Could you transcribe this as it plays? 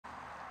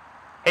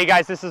Hey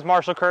guys, this is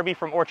Marshall Kirby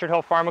from Orchard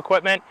Hill Farm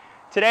Equipment.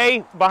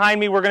 Today, behind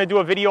me, we're going to do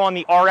a video on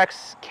the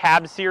RX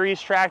Cab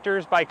Series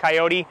tractors by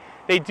Kioti.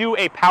 They do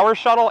a power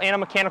shuttle and a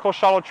mechanical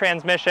shuttle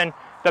transmission.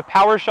 The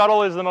power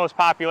shuttle is the most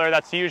popular.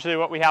 That's usually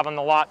what we have on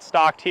the lot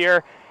stocked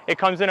here. It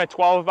comes in a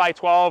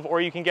 12x12,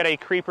 or you can get a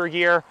creeper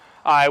gear,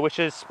 which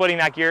is splitting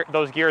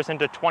those gears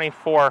into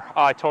 24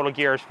 total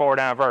gears forward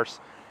and reverse.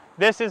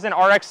 This is an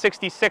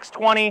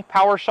RX6620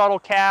 power shuttle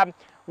cab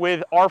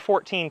with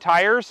R14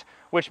 tires,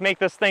 which make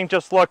this thing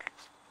just look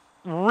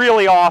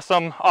really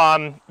awesome.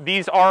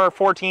 These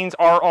R14s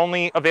are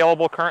only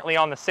available currently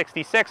on the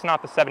 66,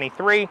 not the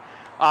 73,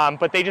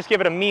 but they just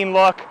give it a mean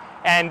look,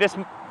 and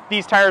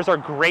these tires are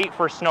great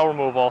for snow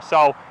removal.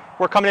 So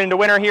we're coming into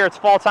winter here. It's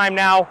fall time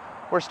now.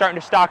 We're starting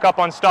to stock up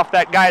on stuff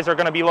that guys are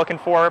going to be looking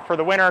for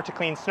the winter to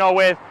clean snow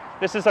with.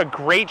 This is a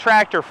great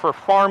tractor for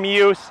farm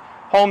use,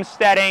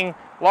 homesteading,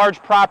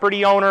 large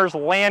property owners,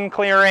 land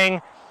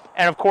clearing,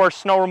 and of course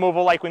snow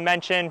removal like we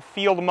mentioned,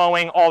 field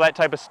mowing, all that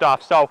type of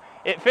stuff. So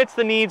it fits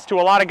the needs to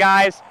a lot of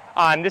guys.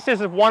 This is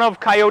one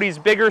of Kioti's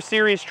bigger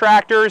series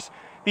tractors.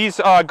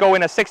 These go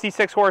in a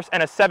 66 horse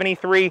and a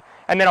 73,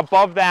 and then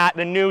above that,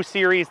 the new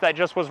series that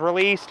just was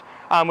released,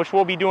 which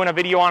we'll be doing a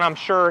video on, I'm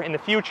sure, in the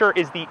future,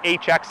 is the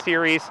HX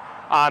series,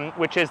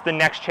 which is the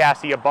next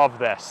chassis above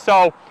this.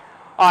 So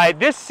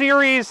this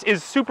series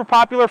is super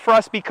popular for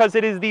us because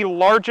it is the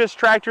largest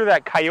tractor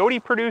that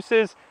Kioti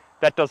produces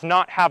that does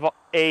not have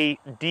a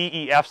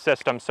DEF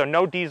system, so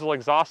no diesel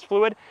exhaust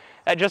fluid.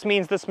 That just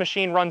means this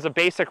machine runs a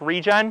basic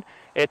regen.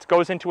 It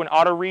goes into an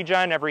auto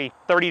regen every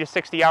 30 to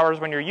 60 hours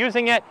when you're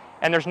using it,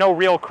 and there's no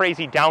real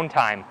crazy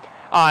downtime.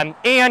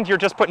 And you're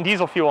just putting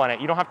diesel fuel in it.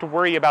 You don't have to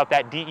worry about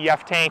that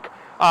DEF tank.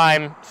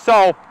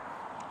 So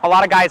a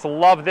lot of guys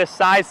love this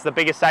size. It's the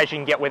biggest size you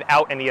can get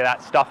without any of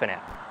that stuff in it,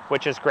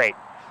 which is great.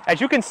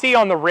 As you can see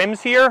on the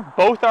rims here,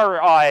 both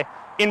are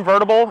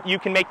invertible. You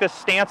can make this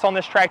stance on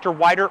this tractor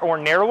wider or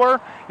narrower.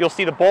 You'll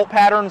see the bolt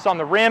patterns on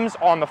the rims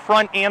on the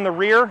front and the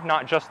rear,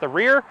 not just the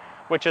rear,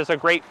 which is a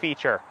great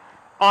feature.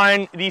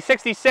 On the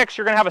 66,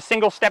 you're going to have a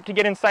single step to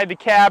get inside the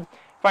cab.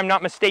 If I'm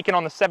not mistaken,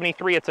 on the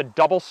 73, it's a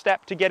double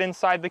step to get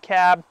inside the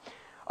cab.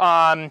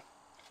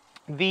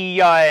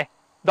 The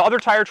other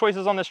tire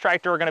choices on this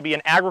tractor are going to be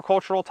an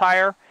agricultural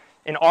tire,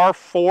 an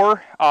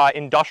R4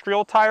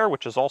 industrial tire,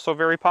 which is also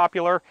very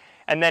popular,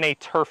 and then a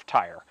turf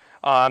tire.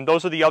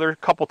 Those are the other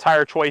couple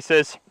tire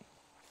choices.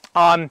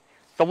 The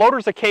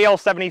loader's a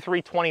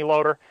KL7320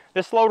 loader.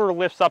 This loader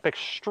lifts up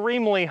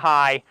extremely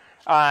high,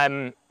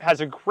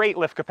 has a great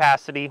lift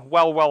capacity,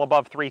 well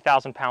above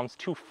 3,000 pounds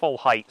to full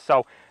height.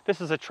 So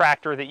this is a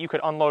tractor that you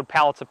could unload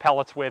pallets of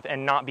pellets with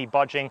and not be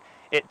budging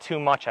it too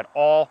much at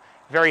all.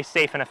 Very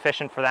safe and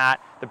efficient for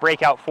that. The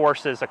breakout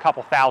force is a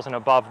couple thousand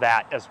above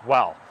that as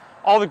well.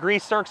 All the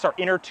grease zerks are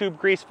inner tube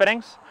grease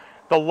fittings.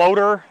 The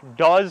loader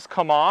does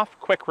come off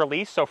quick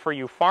release, so for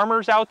you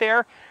farmers out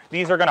there,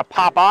 these are going to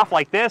pop off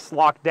like this,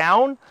 lock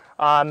down,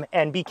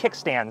 and be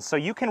kickstands. So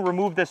you can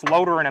remove this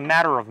loader in a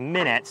matter of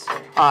minutes.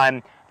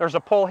 There's a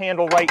pull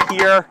handle right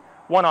here,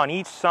 one on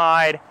each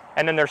side,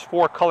 and then there's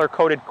 4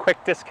 color-coded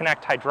quick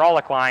disconnect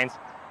hydraulic lines,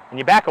 and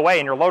you back away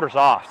and your loader's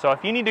off. So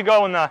if you need to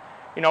go in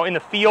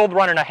the field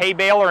running a hay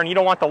baler and you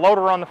don't want the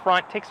loader on the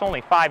front, it takes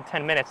only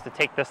 5-10 minutes to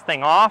take this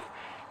thing off,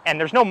 and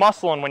there's no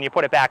muscling when you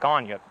put it back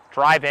on. You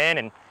drive in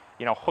and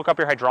hook up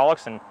your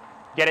hydraulics and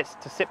get it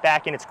to sit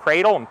back in its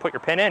cradle and put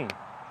your pin in,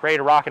 ready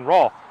to rock and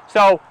roll.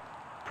 So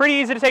pretty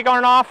easy to take on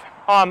and off.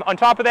 On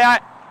top of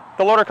that,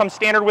 the loader comes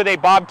standard with a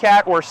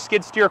bobcat or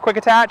skid steer quick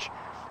attach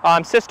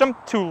system.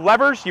 2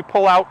 levers, you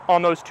pull out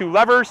on those 2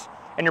 levers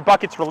and your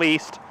bucket's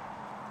released.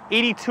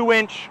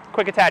 82-inch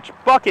quick attach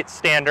bucket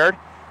standard.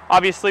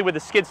 Obviously with the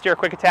skid steer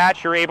quick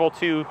attach, you're able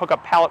to hook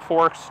up pallet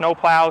forks, snow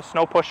plow,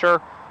 snow pusher,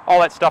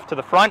 all that stuff to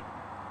the front.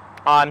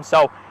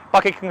 So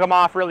bucket can come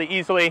off really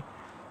easily.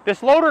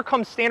 This loader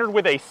comes standard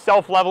with a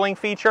self-leveling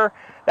feature.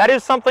 That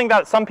is something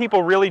that some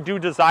people really do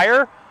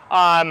desire,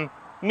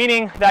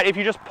 meaning that if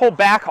you just pull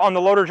back on the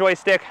loader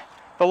joystick,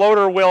 the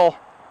loader will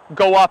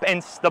go up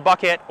and the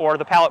bucket or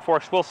the pallet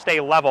forks will stay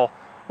level,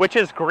 which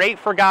is great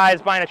for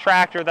guys buying a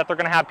tractor that they're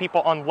going to have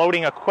people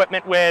unloading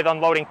equipment with,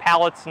 unloading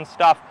pallets and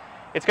stuff.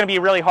 It's going to be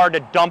really hard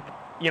to dump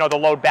the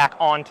load back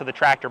onto the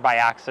tractor by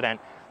accident.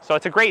 So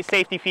it's a great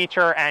safety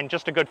feature and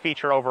just a good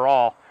feature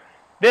overall.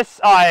 This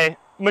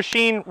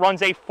machine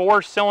runs a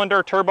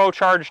 4-cylinder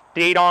turbocharged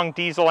Dadong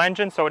diesel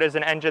engine, so it is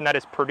an engine that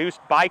is produced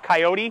by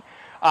Kioti.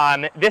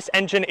 This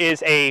engine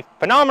is a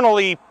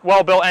phenomenally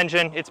well-built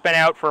engine. It's been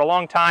out for a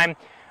long time.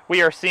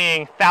 We are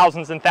seeing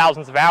thousands and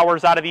thousands of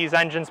hours out of these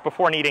engines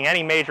before needing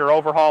any major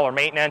overhaul or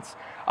maintenance.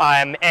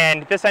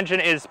 And this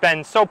engine has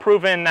been so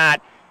proven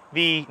that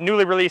the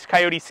newly released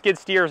Kioti skid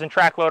steers and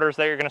track loaders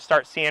that you're going to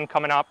start seeing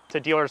coming up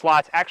to dealers'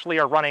 lots actually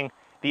are running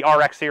the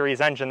RX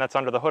series engine that's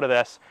under the hood of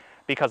this.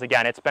 Because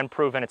again, it's been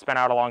proven, it's been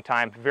out a long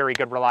time, very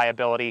good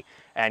reliability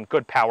and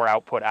good power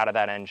output out of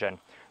that engine.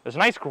 There's a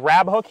nice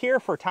grab hook here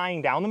for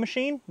tying down the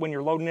machine when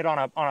you're loading it on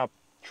a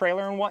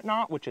trailer and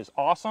whatnot, which is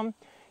awesome.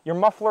 Your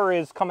muffler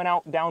is coming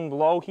out down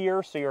below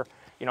here, so you're,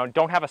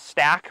 don't have a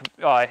stack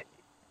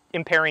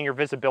impairing your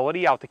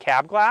visibility out the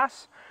cab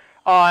glass.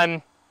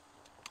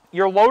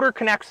 Your loader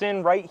connects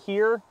in right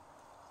here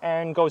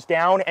and goes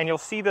down, and you'll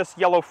see this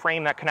yellow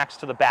frame that connects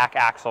to the back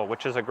axle,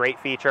 which is a great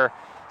feature.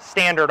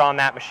 Standard on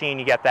that machine,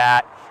 you get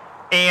that.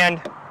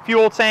 And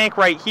fuel tank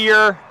right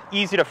here,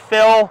 easy to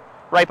fill,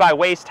 right by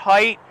waist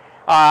height.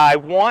 I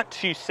want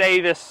to say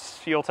this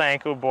fuel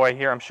tank, oh boy,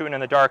 here I'm shooting in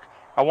the dark.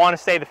 I want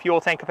to say the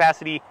fuel tank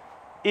capacity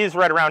is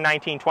right around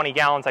 19-20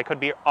 gallons. I could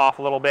be off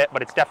a little bit,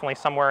 but it's definitely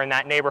somewhere in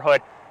that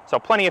neighborhood. So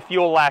plenty of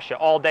fuel lasts you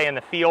all day in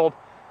the field.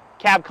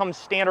 Cab comes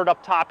standard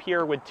up top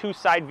here with 2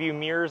 side view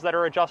mirrors that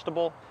are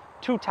adjustable,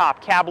 2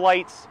 top cab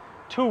lights,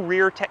 2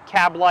 rear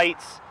cab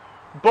lights.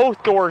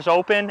 Both doors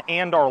open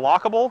and are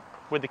lockable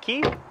with the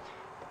key.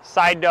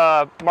 Side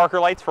marker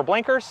lights for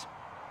blinkers.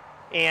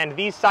 And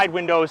these side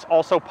windows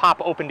also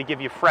pop open to give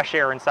you fresh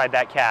air inside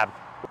that cab.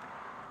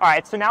 All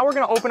right, so now we're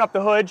gonna open up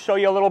the hood, show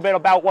you a little bit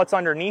about what's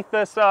underneath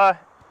this,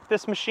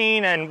 this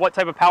machine and what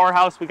type of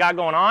powerhouse we got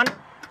going on.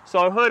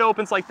 So the hood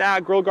opens like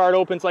that, grill guard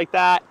opens like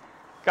that.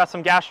 Got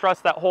some gas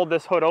struts that hold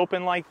this hood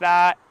open like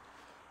that.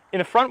 In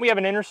the front, we have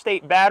an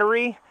Interstate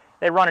battery.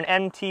 They run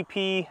an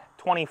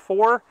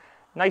MTP-24.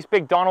 Nice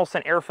big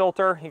Donaldson air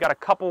filter. You got a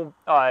couple,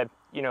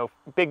 you know,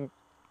 big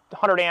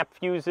 100 amp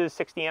fuses,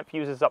 60 amp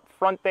fuses up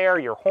front there,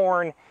 your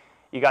horn.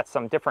 You got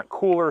some different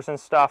coolers and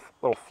stuff,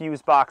 little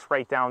fuse box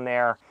right down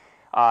there.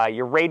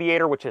 Your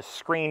radiator, which is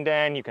screened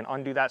in. You can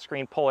undo that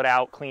screen, pull it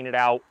out, clean it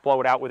out,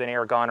 blow it out with an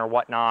air gun or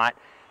whatnot.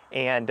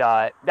 And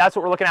that's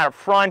what we're looking at up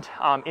front.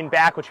 In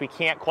back, which we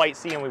can't quite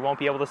see and we won't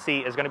be able to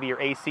see, is going to be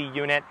your AC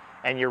unit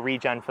and your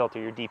regen filter,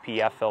 your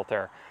DPF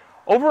filter.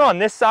 Over on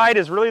this side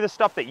is really the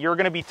stuff that you're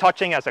going to be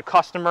touching as a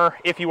customer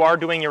if you are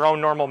doing your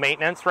own normal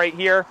maintenance right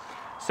here.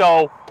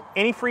 So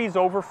antifreeze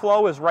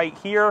overflow is right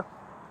here,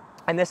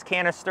 and this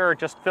canister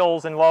just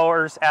fills and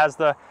lowers as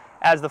the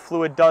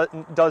fluid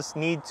does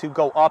need to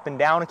go up and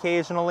down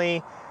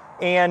occasionally.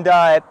 And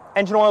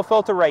engine oil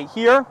filter right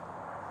here.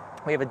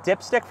 We have a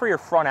dipstick for your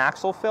front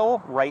axle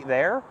fill right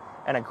there,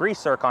 and a grease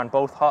zerk on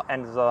both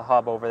ends of the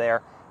hub over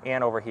there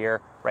and over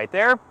here right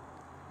there.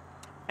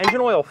 Engine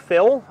oil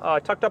fill,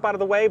 tucked up out of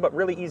the way, but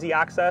really easy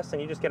access,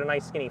 and you just get a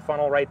nice skinny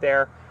funnel right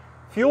there.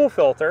 Fuel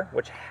filter,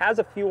 which has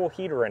a fuel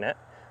heater in it,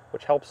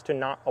 which helps to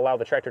not allow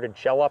the tractor to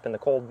gel up in the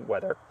cold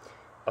weather.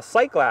 A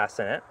sight glass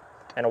in it,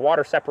 and a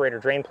water separator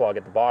drain plug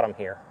at the bottom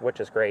here, which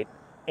is great,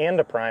 and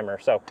a primer.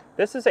 So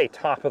this is a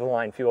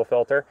top-of-the-line fuel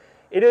filter.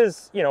 It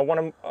is, you know, one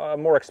of a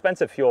more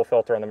expensive fuel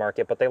filter on the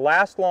market, but they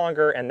last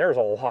longer, and there's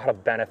a lot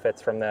of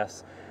benefits from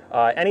this.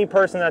 Any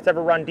person that's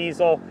ever run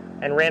diesel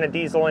and ran a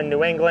diesel in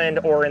New England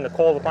or in the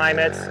cold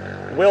climates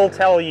will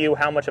tell you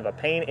how much of a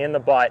pain in the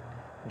butt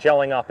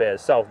gelling up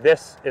is. So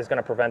this is going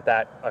to prevent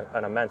that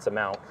an immense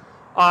amount.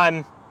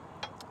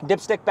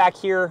 Dipstick back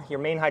here, your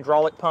main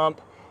hydraulic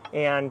pump,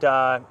 and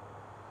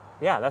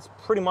yeah, that's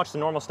pretty much the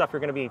normal stuff you're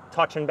going to be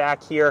touching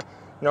back here.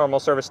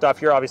 Normal service stuff.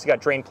 Here obviously got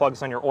drain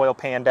plugs on your oil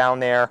pan down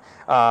there,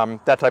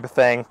 that type of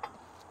thing.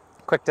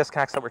 Quick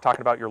disconnects that we're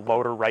talking about, your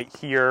loader right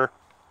here.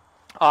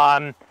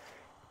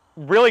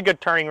 Really good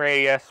turning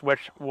radius,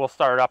 which we'll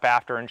start up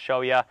after and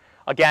show you.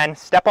 Again,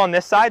 step on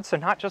this side, so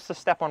not just a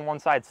step on one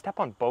side, step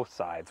on both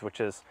sides, which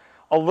is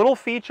a little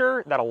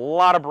feature that a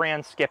lot of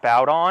brands skip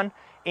out on.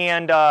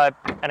 And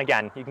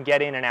again, you can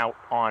get in and out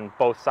on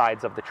both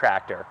sides of the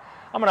tractor.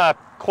 I'm gonna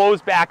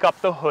close back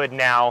up the hood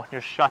now,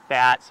 just shut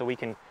that so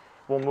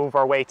we'll move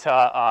our way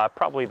to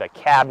probably the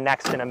cab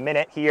next in a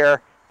minute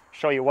here.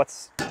 Show you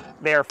what's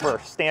there for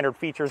standard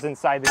features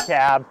inside the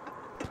cab.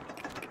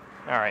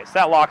 All right, so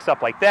that locks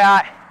up like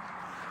that.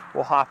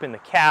 We'll hop in the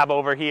cab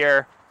over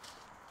here.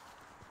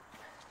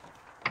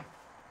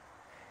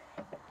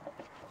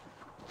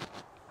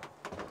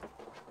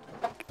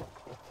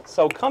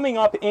 So coming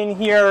up in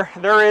here,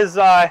 there's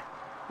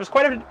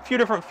quite a few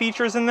different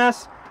features in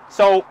this.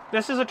 So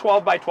this is a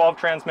 12x12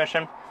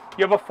 transmission.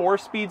 You have a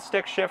 4-speed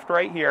stick shift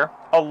right here,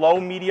 a low,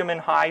 medium,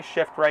 and high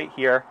shift right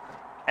here,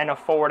 and a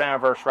forward and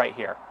reverse right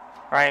here.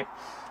 All right.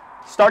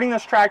 Starting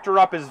this tractor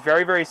up is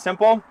very, very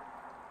simple.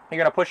 You're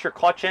going to push your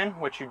clutch in,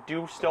 which you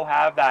do still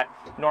have that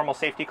normal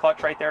safety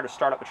clutch right there to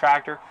start up the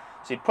tractor.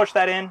 So you'd push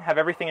that in, have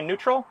everything in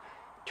neutral,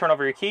 turn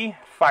over your key,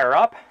 fire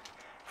up.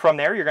 From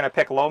there, you're going to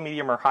pick low,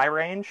 medium, or high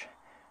range.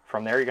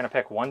 From there, you're going to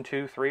pick 1,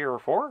 2, 3, or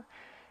 4.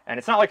 And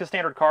it's not like a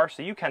standard car,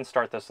 so you can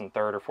start this in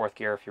 3rd or 4th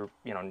gear if you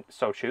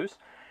so choose.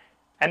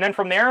 And then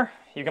from there,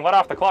 you can let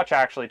off the clutch,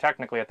 actually,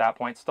 technically at that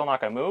point. Still not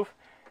going to move.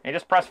 And you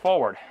just press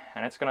forward,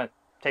 and it's going to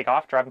take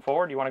off, driving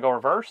forward. You want to go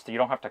reverse, so you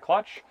don't have to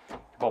clutch.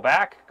 Go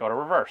back, go to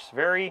reverse.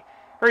 Very,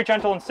 very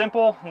gentle and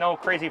simple. No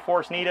crazy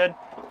force needed.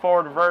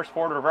 Forward,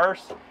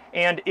 reverse.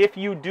 And if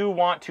you do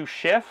want to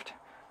shift,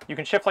 you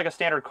can shift like a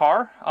standard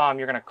car.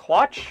 You're going to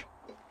clutch,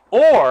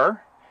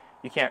 or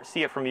you can't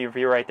see it from your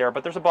view right there,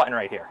 but there's a button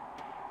right here.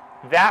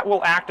 That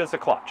will act as a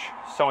clutch.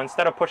 So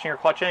instead of pushing your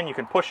clutch in, you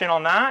can push in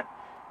on that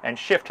and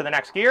shift to the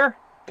next gear,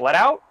 let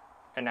out,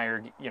 and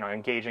now you're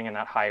engaging in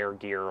that higher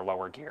gear or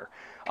lower gear.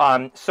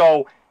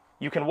 So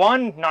you can,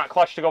 1, not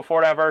clutch to go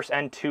forward and reverse,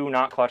 and 2,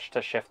 not clutch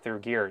to shift through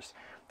gears.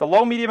 The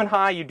low, medium, and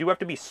high, you do have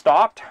to be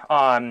stopped.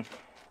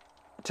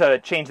 to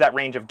change that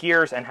range of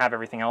gears and have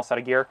everything else out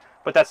of gear,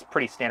 but that's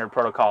pretty standard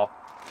protocol.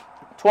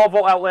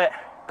 12-volt outlet,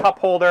 cup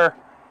holder,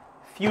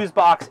 fuse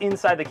box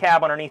inside the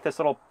cab underneath this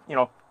little,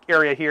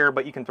 area here,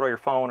 but you can throw your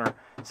phone or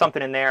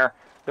something in there.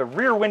 The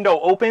rear window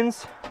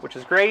opens, which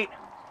is great.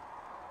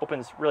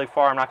 Opens really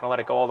far. I'm not going to let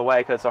it go all the way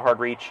because it's a hard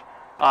reach.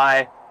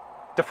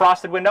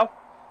 Defrosted window.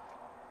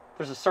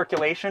 There's a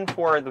circulation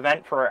for the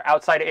vent for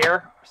outside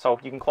air, so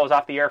you can close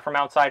off the air from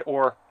outside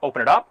or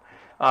open it up.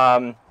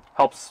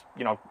 Helps,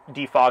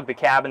 defog the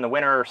cab in the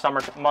winter or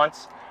summer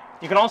months.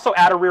 You can also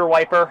add a rear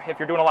wiper. If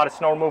you're doing a lot of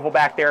snow removal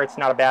back there, it's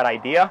not a bad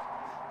idea.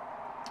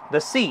 The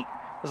seat.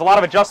 There's a lot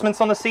of adjustments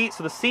on the seat,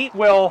 so the seat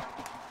will,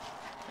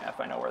 if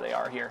I know where they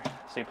are here.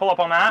 So you pull up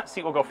on that,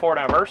 seat will go forward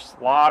and reverse.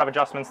 A lot of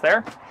adjustments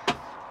there.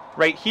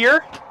 Right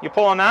here, you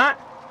pull on that,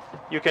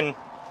 you can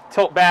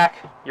tilt back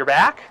your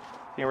back.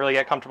 You can really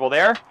get comfortable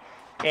there.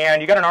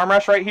 And you got an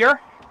armrest right here.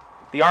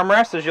 The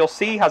armrest, as you'll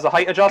see, has a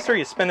height adjuster.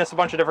 You spin this a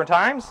bunch of different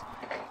times,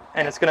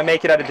 and it's going to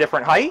make it at a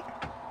different height.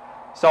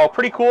 So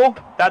pretty cool.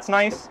 That's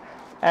nice.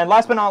 And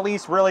last but not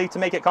least, really, to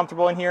make it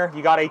comfortable in here,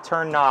 you got a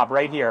turn knob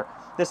right here.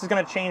 This is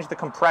going to change the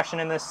compression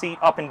in this seat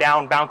up and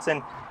down,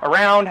 bouncing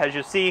around. As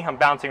you see, I'm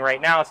bouncing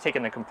right now. It's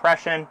taking the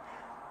compression.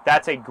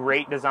 That's a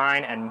great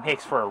design and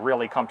makes for a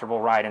really comfortable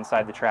ride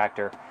inside the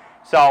tractor.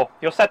 So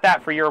you'll set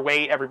that for your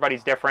weight.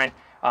 Everybody's different,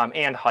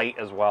 and height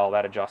as well.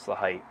 That adjusts the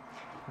height.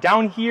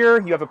 Down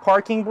here, you have a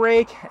parking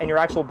brake, and your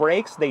actual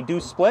brakes, they do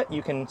split.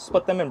 You can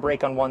split them and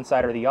brake on one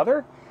side or the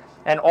other.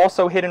 And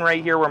also hidden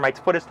right here where my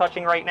foot is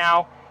touching right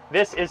now,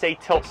 this is a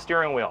tilt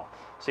steering wheel.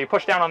 So you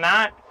push down on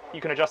that,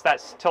 you can adjust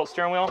that tilt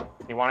steering wheel.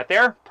 You want it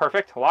there,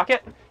 perfect, lock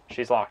it.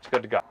 She's locked,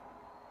 good to go.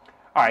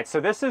 All right, so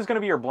this is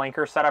gonna be your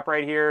blinker setup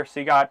right here. So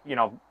you got,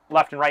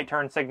 left and right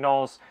turn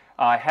signals,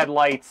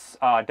 headlights,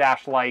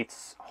 dash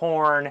lights,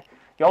 horn.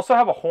 You also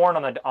have a horn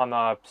on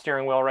the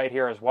steering wheel right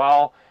here as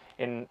well,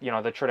 in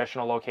the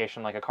traditional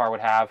location like a car would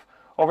have.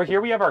 Over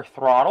here we have our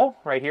throttle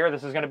right here.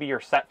 This is going to be your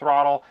set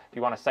throttle if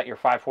you want to set your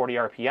 540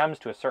 RPMs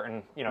to a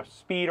certain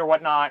speed or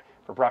whatnot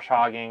for brush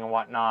hogging and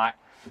whatnot.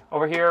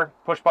 Over here,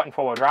 push button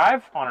 4-wheel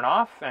drive on and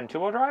off, and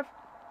 2-wheel drive.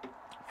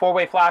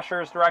 4-way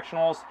flashers,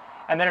 directionals,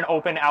 and then an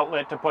open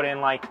outlet to put in,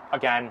 like,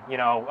 again,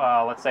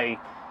 let's say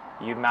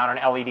you mount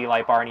an LED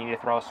light bar and you need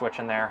to throw a switch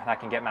in there.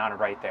 That can get mounted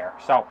right there.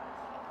 So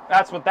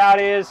that's what that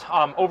is.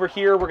 Over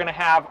here we're going to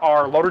have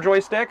our loader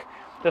joystick.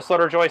 This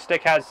loader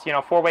joystick has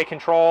 4-way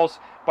controls,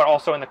 but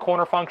also in the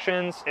corner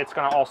functions, it's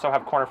going to also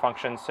have corner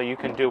functions, so you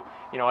can do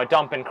a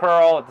dump and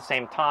curl at the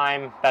same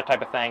time, that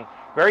type of thing.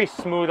 Very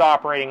smooth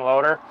operating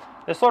loader.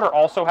 This loader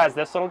also has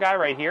this little guy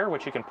right here,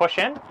 which you can push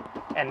in,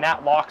 and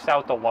that locks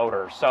out the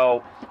loader.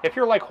 So if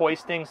you're like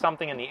hoisting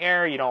something in the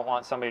air, you don't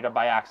want somebody to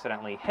by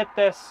accidentally hit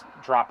this,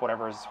 drop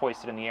whatever is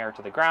hoisted in the air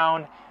to the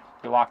ground.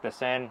 You lock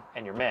this in,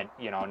 and you're mint.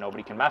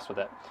 Nobody can mess with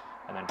it.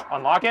 And then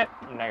unlock it,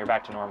 and now you're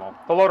back to normal.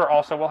 The loader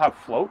also will have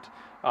float.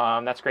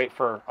 That's great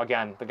for,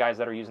 again, the guys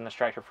that are using this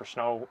tractor for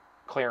snow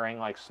clearing,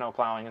 like snow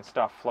plowing and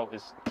stuff. Float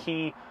is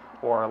key,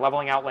 or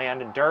leveling out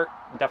land and dirt,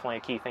 definitely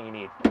a key thing you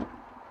need.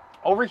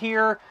 Over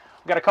here,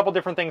 we've got a couple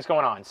different things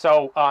going on.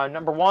 So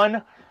number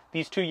one,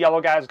 these two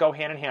yellow guys go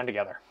hand in hand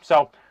together.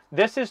 So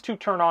this is to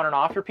turn on and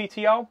off your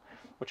PTO,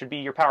 which would be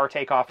your power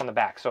takeoff on the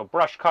back. So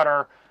brush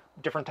cutter,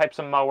 different types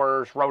of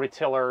mowers,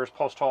 rototillers,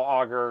 post-hole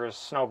augers,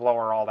 snow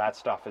blower, all that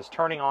stuff is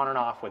turning on and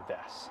off with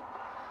this.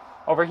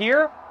 Over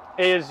here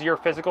is your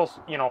physical,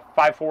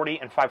 540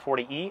 and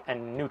 540E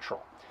and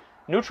neutral.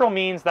 Neutral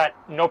means that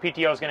no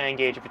PTO is going to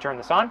engage if you turn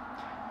this on.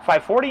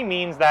 540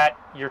 means that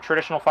your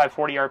traditional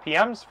 540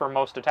 RPMs for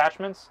most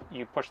attachments,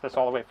 you push this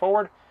all the way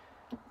forward,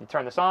 you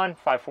turn this on,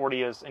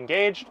 540 is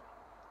engaged.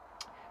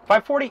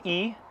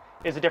 540E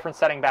is a different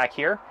setting back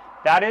here.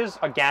 That is,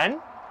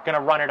 again, going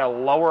to run at a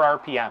lower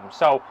RPM.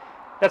 So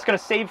that's going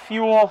to save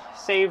fuel,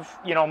 save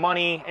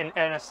money in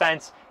a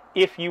sense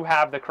if you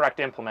have the correct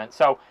implement.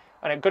 So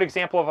a good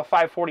example of a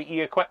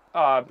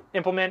 540E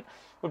implement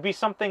would be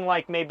something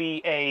like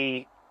maybe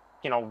a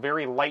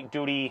very light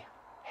duty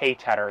hay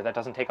tedder that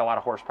doesn't take a lot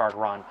of horsepower to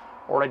run,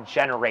 or a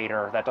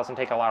generator that doesn't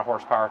take a lot of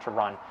horsepower to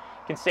run.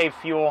 You can save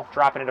fuel,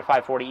 drop it into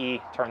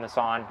 540E, turn this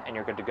on, and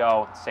you're good to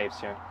go. It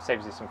saves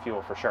you some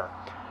fuel for sure.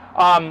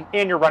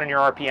 And you're running your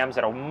RPMs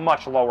at a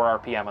much lower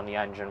RPM on the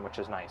engine, which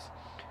is nice.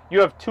 You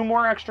have two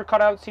more extra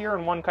cutouts here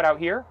and one cutout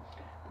here.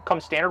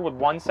 Comes standard with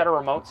one set of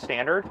remotes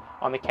standard.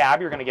 On the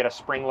cab, you're going to get a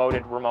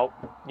spring-loaded remote,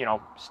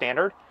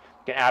 standard.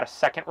 You can add a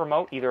second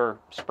remote, either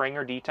spring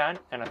or detent,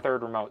 and a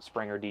third remote,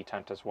 spring or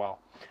detent as well.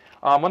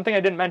 One thing I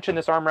didn't mention,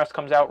 this armrest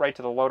comes out right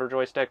to the loader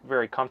joystick.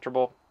 Very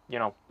comfortable,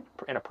 in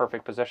a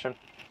perfect position.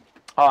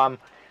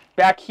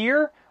 Back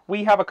here,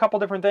 we have a couple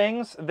different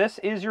things. This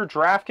is your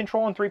draft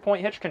control and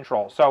 3-point hitch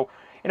control. So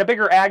in a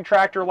bigger ag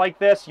tractor like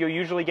this, you'll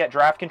usually get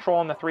draft control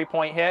on the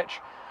 3-point hitch.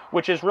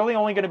 which is really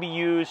only going to be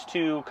used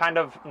to kind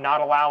of not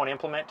allow an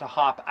implement to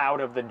hop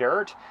out of the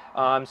dirt.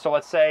 So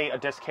let's say a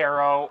disc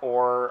harrow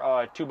or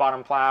a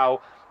 2-bottom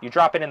plow, you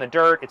drop it in the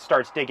dirt, it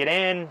starts digging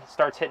in,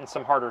 starts hitting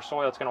some harder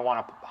soil, it's going to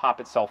want to hop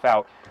itself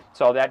out.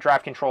 So that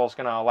drive control is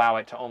going to allow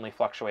it to only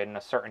fluctuate in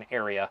a certain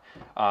area.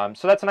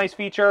 So that's a nice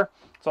feature.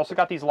 It's also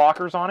got these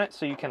lockers on it,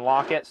 so you can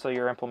lock it so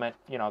your implement,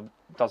 you know,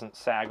 doesn't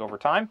sag over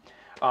time.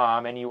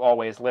 And you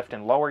always lift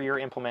and lower your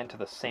implement to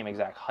the same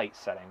exact height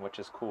setting, which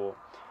is cool.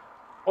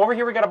 Over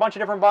here we got a bunch of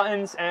different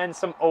buttons and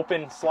some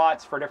open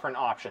slots for different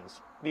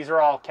options. These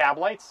are all cab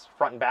lights,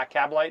 front and back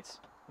cab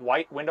lights,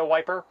 white window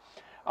wiper,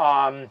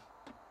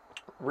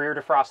 rear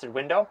defrosted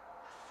window.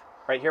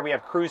 Right here we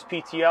have cruise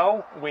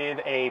PTO with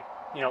a,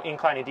 you know,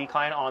 incline and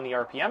decline on the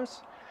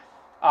RPMs.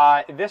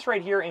 This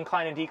right here,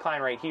 incline and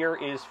decline right here,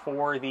 is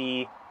for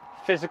the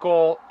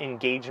physical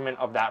engagement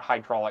of that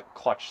hydraulic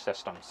clutch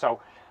system. So,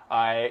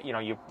 you know,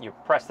 you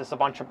press this a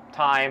bunch of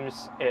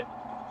times,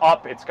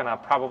 it's going to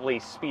probably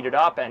speed it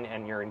up,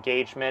 and your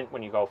engagement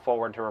when you go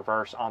forward to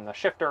reverse on the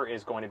shifter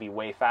is going to be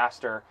way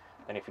faster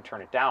than if you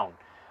turn it down.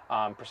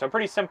 So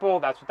pretty simple,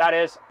 that's what that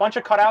is. Bunch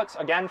of cutouts,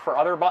 again, for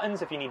other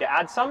buttons if you need to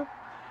add some.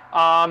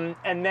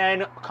 And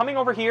then coming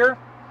over here,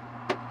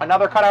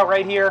 another cutout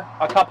right here,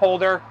 a cup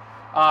holder.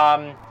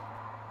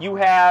 You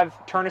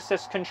have turn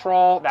assist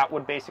control. That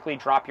would basically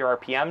drop your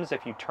RPMs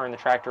if you turn the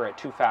tractor at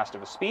too fast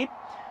of a speed.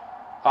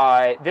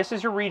 This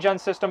is your regen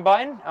system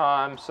button,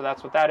 so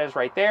that's what that is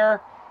right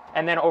there.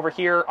 And then over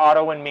here,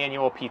 auto and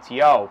manual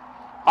PTO.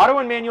 Auto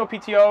and manual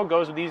PTO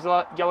goes with these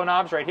yellow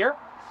knobs right here.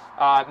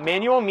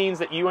 Manual means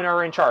that you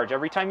are in charge.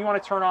 Every time you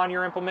want to turn on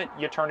your implement,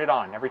 you turn it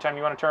on. Every time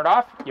you want to turn it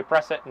off, you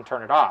press it and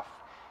turn it off.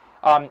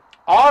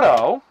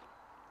 Auto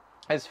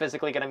is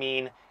physically going to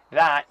mean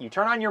that you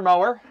turn on your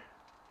mower,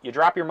 you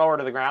drop your mower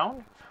to the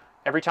ground.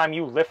 Every time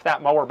you lift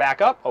that mower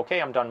back up,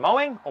 okay, I'm done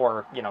mowing,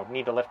 or, you know,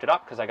 need to lift it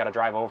up because I got to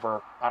drive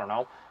over, I don't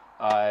know,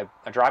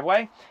 a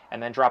driveway,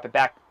 and then drop it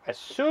back. As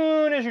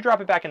soon as you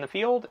drop it back in the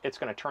field, it's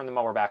going to turn the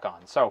mower back on.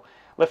 So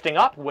lifting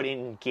up would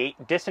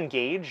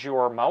disengage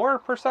your mower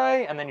per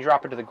se, and then you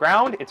drop it to the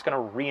ground, it's going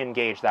to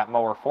re-engage that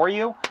mower for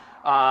you.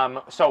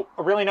 So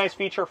a really nice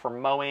feature for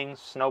mowing,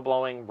 snow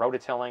blowing,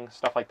 rototilling,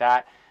 stuff like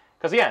that.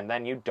 Because again,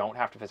 then you don't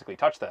have to physically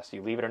touch this.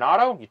 You leave it in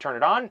auto, you turn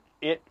it on,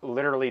 it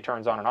literally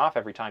turns on and off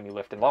every time you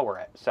lift and lower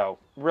it. So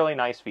really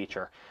nice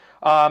feature.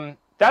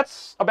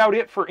 That's about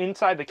it for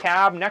inside the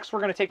cab. Next,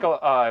 we're going to take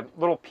a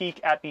little peek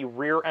at the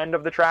rear end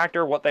of the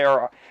tractor, what they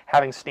are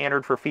having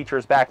standard for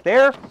features back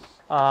there,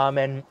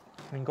 and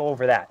go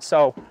over that.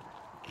 So,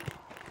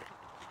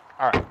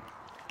 all right.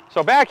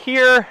 So back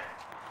here,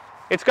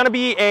 it's going to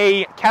be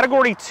a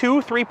Category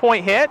 2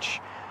 3-point hitch.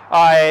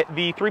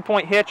 The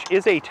 3-point hitch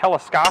is a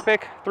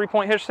telescopic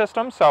 3-point hitch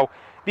system, so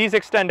these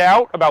extend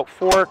out about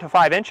 4 to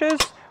 5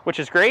 inches, which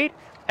is great.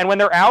 And when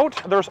they're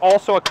out, there's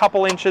also a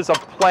couple inches of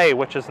play,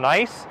 which is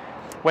nice.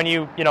 When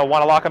you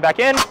want to lock them back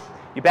in,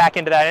 you back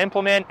into that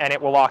implement, and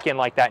it will lock in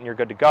like that, and you're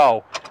good to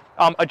go.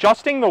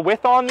 Adjusting the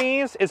width on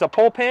these is a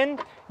pull pin.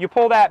 You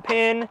pull that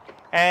pin,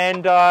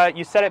 and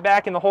you set it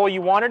back in the hole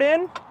you want it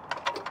in.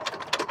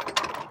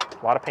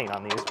 A lot of paint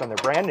on these when they're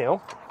brand new.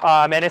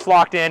 And it's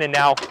locked in, and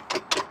now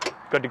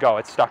good to go.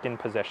 It's stuck in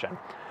position.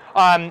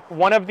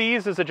 One of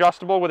these is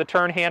adjustable with a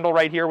turn handle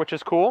right here, which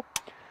is cool.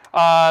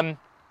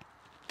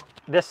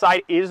 This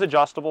side is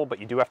adjustable, but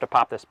you do have to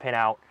pop this pin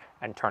out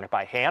and turn it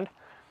by hand.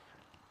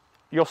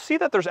 You'll see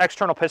that there's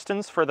external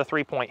pistons for the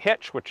 3-point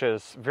hitch, which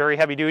is very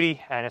heavy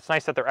duty, and it's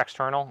nice that they're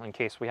external in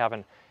case we have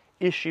an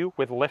issue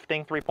with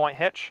lifting 3-point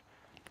hitch.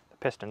 The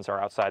pistons are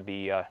outside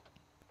the,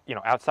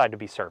 outside to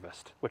be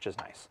serviced, which is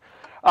nice.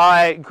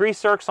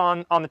 Grease zerks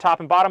on the top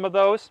and bottom of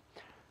those.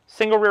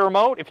 Single rear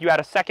remote. If you add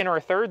a second or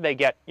a third, they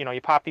get,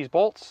 you pop these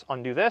bolts,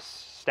 undo this,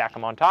 stack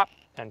them on top,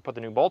 and put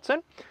the new bolts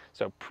in.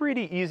 So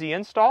pretty easy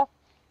install.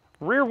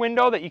 Rear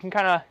window that you can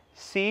kind of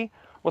see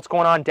what's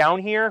going on down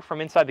here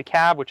from inside the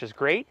cab, which is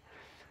great.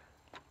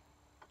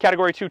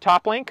 Category 2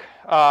 top link,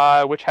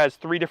 which has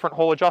 3 different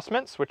hole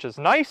adjustments, which is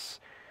nice.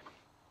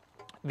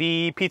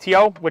 The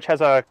PTO, which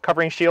has a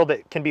covering shield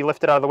that can be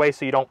lifted out of the way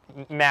so you don't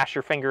mash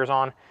your fingers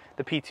on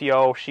the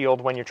PTO shield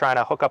when you're trying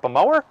to hook up a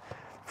mower.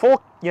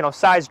 Full,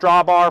 size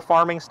drawbar,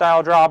 farming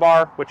style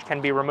drawbar, which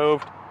can be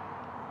removed.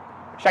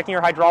 Checking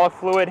your hydraulic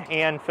fluid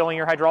and filling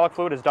your hydraulic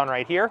fluid is done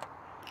right here.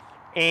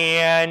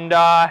 And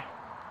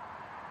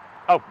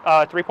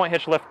 3-point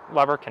hitch lift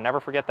lever, can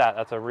never forget that.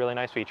 That's a really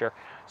nice feature.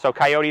 So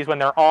Kiotis, when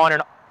they're on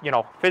and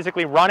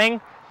physically running, you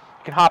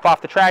can hop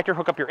off the tractor,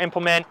 hook up your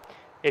implement.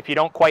 If you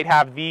don't quite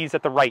have these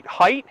at the right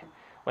height,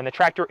 when the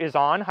tractor is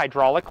on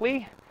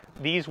hydraulically,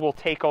 these will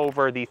take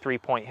over the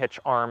 3-point hitch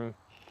arm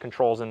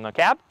controls in the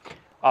cab.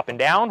 Up and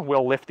down,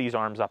 we'll lift these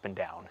arms up and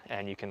down,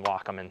 and you can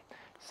lock them and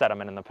set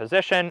them in the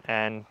position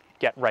and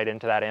get right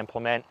into that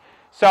implement.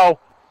 So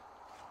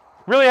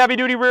really heavy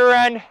duty rear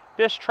end.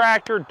 This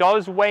tractor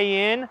does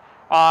weigh in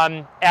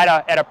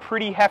at a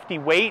pretty hefty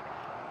weight.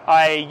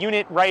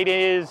 Unit right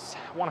is,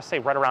 I want to say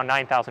right around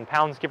 9,000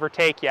 pounds, give or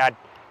take. You add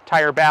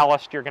tire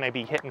ballast, you're going to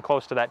be hitting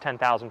close to that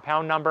 10,000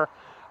 pound number.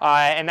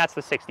 And that's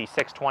the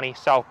 6620.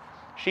 So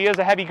She is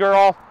a heavy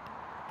girl.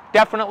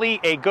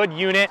 Definitely a good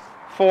unit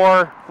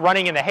for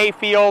running in the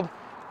hayfield,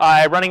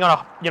 running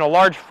on a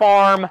large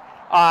farm.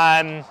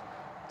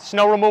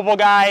 Snow removal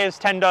guys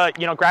tend to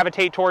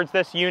gravitate towards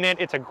this unit.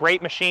 It's a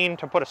great machine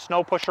to put a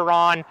snow pusher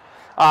on.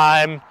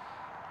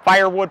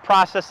 Firewood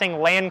processing,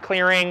 land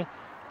clearing,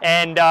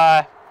 and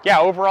yeah,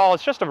 overall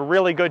it's just a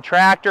really good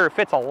tractor. It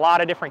fits a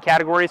lot of different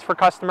categories for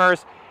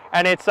customers,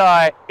 and it's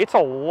a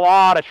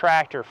lot of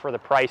tractor for the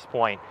price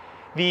point.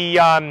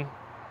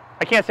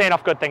 I can't say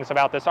enough good things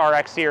about this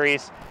RX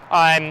series.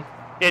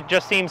 It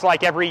just seems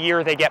like every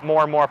year they get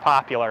more and more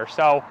popular.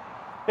 So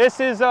this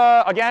is,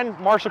 again,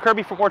 Marshall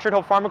Kirby from Orchard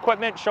Hill Farm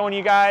Equipment showing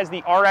you guys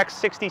the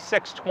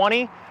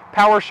RX6620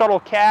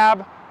 Powershuttle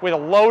cab with a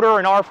loader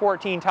and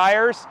R14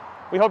 tires.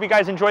 We hope you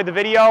guys enjoyed the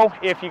video.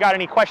 If you got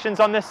any questions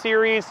on this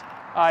series,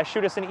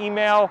 shoot us an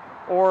email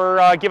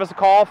or give us a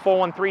call,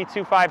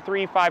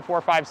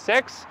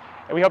 413-253-5456.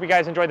 And we hope you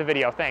guys enjoyed the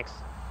video. Thanks.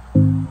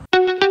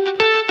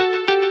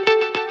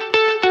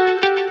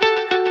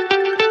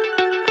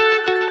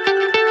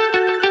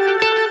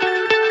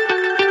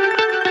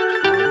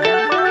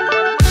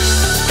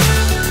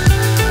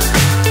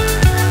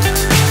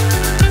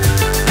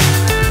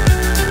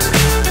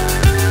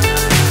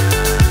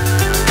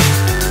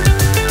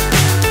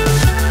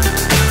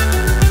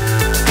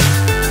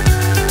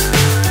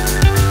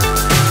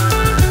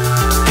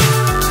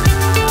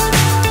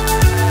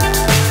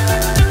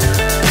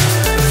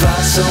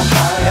 So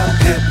high I'm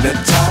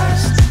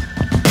hypnotized.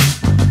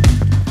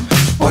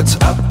 What's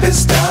up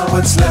is down,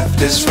 what's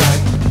left is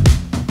right.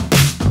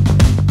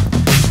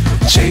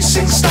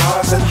 Chasing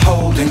stars and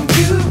holding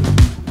you.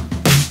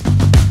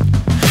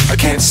 I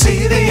can't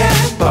see the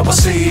end, but we'll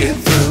see it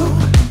through.